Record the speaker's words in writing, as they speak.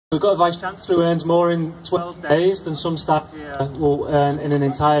We've got a Vice-Chancellor who earns more in 12 days than some staff here will earn in an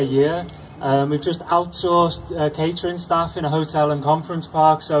entire year. We've just outsourced catering staff in a hotel and conference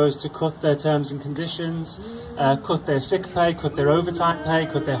park so as to cut their terms and conditions, cut their sick pay, cut their overtime pay,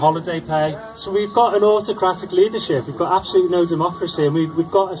 cut their holiday pay. So we've got an autocratic leadership, we've got absolutely no democracy, and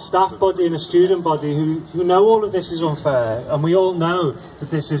we've got a staff body and a student body who know all of this is unfair, and we all know that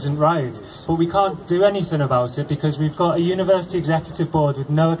this isn't right. But we can't do anything about it because we've got a university executive board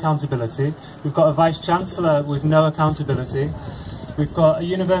with no accountability, we've got a Vice-Chancellor with no accountability, we've got a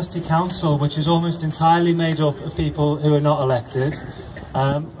university council which is almost entirely made up of people who are not elected,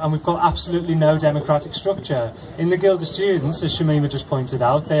 and we've got absolutely no democratic structure. In the Guild of Students, as Jame just pointed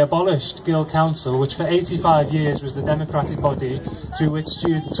out, they abolished Guild Council, which for 85 years was the democratic body through which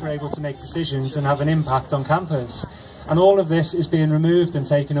students were able to make decisions and have an impact on campus. And all of this is being removed and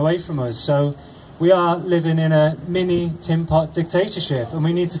taken away from us. So we are living in a mini tin pot dictatorship, and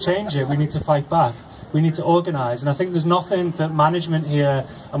we need to change it. We need to fight back. We need to organise, and I think there's nothing that management here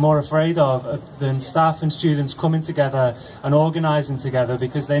are more afraid of than staff and students coming together and organising together,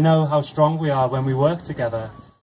 because they know how strong we are when we work together.